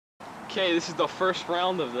Okay, this is the first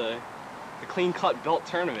round of the clean cut belt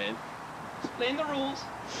tournament. Explain the rules.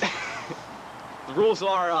 The rules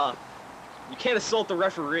are you can't assault the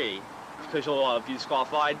referee because you'll be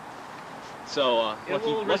disqualified. So it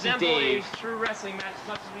will resemble Dave, a true wrestling match as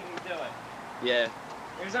much as we can do it. Yeah.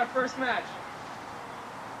 Here's our first match.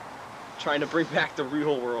 Trying to bring back the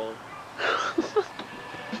real world.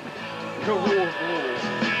 No rules.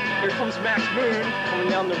 Here comes Max Moon coming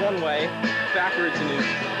down the runway backwards in his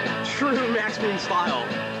true Max Moon style.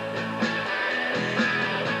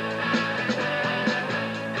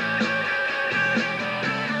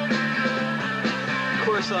 Of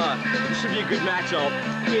course, this should be a good matchup.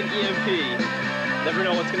 He and EMP. Never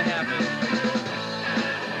know what's gonna happen.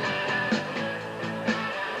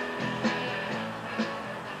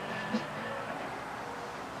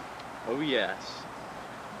 Oh yes.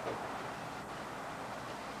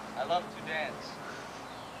 I love to dance.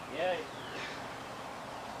 Yay.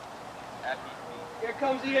 Happy feet. Here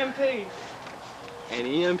comes EMP. And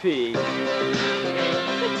EMP.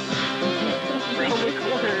 From the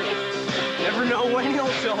corner. Never know when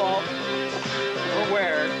he'll show up. Or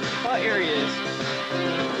where. What areas.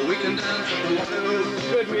 We can dance.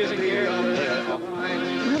 Good music here. I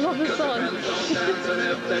love this song.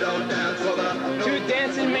 Two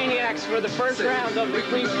dancing maniacs for the first round of the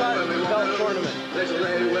clean cut belt tournament. This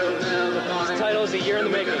title is a year in the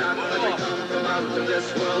making. Oh.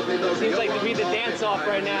 Seems like to be the dance off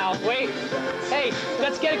right now. Wait, hey,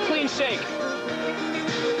 let's get a clean shake.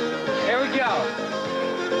 There we go.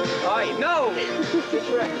 All right, no.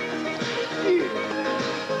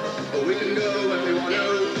 We can go if we want to,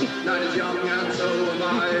 night is young and so am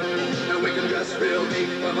I. And we can dress real neat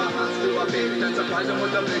from our hands to our feet and surprise them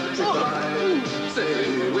with a big surprise.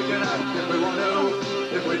 Say we can act if we want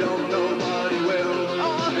to, if we don't, nobody will.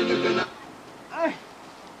 And you can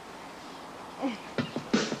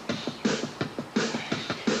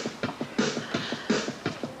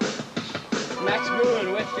Max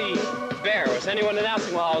Moon with the bear. Was anyone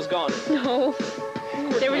announcing while I was gone? No.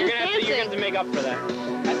 They were just dancing. You're gonna have to make up for that.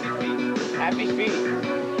 Happy feet.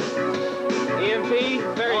 EMP,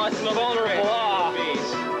 very vulnerable. Oh,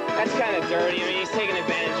 that's kind of dirty. I mean, he's taking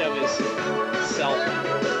advantage of his self.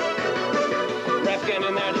 Ref getting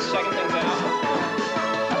in there, just checking things out.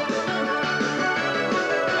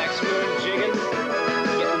 Max Moon jigging.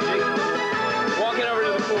 Getting jiggy. Walking over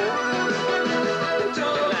to the pool.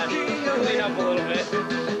 Clean up a little bit.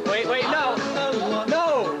 Wait, no! No!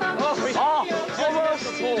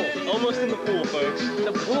 Almost in the pool, folks.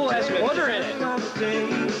 The pool has water in it.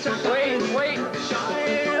 Wait.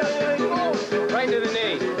 Right into the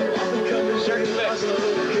knee. Shirt fixed. I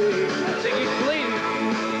think he's bleeding.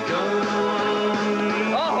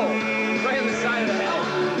 Oh! Right in the side of the head.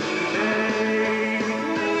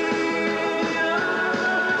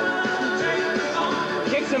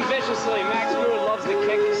 Kicks him viciously. Max Moon loves the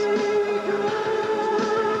kicks.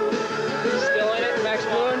 Still in it, Max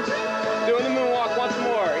Moon. Doing the moonwalk once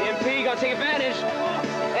more. EMP gonna take advantage.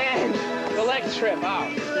 And the leg trip. Wow.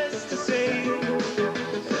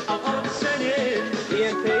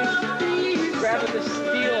 EMP grabbing the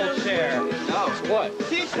steel chair. Oh, what?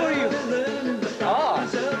 What are you? Oh.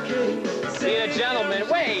 Being a gentleman.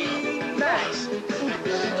 Wait! Max!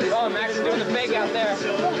 Oh, Max is doing the fake out there.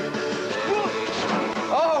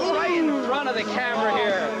 Oh, right in front of the camera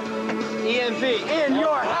here. EMP. In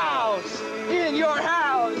your house! In your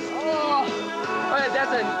house! Oh,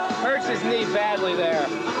 that hurts his knee badly there.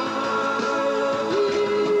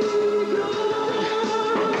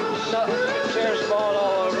 The chair's falling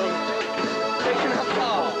all over him. Picking up.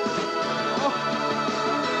 Oh.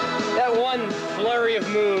 That one flurry of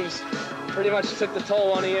moves pretty much took the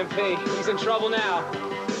toll on EMP. He's in trouble now.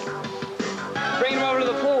 Bring him over to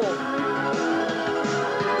the pool.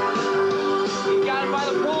 He got him by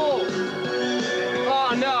the pool.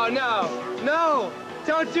 Oh, no.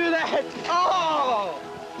 Don't do that. Oh!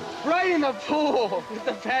 Right in the pool with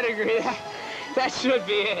the pedigree. That should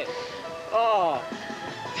be it. Oh.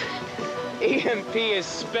 EMP is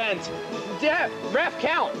spent. Ref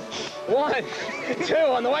count. 1, 2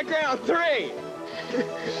 on the wet ground. 3.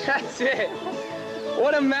 That's it.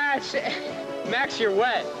 What a match. Max, you're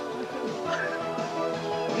wet.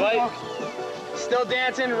 But still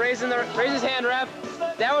dancing, raise his hand, ref.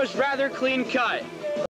 That was rather clean cut.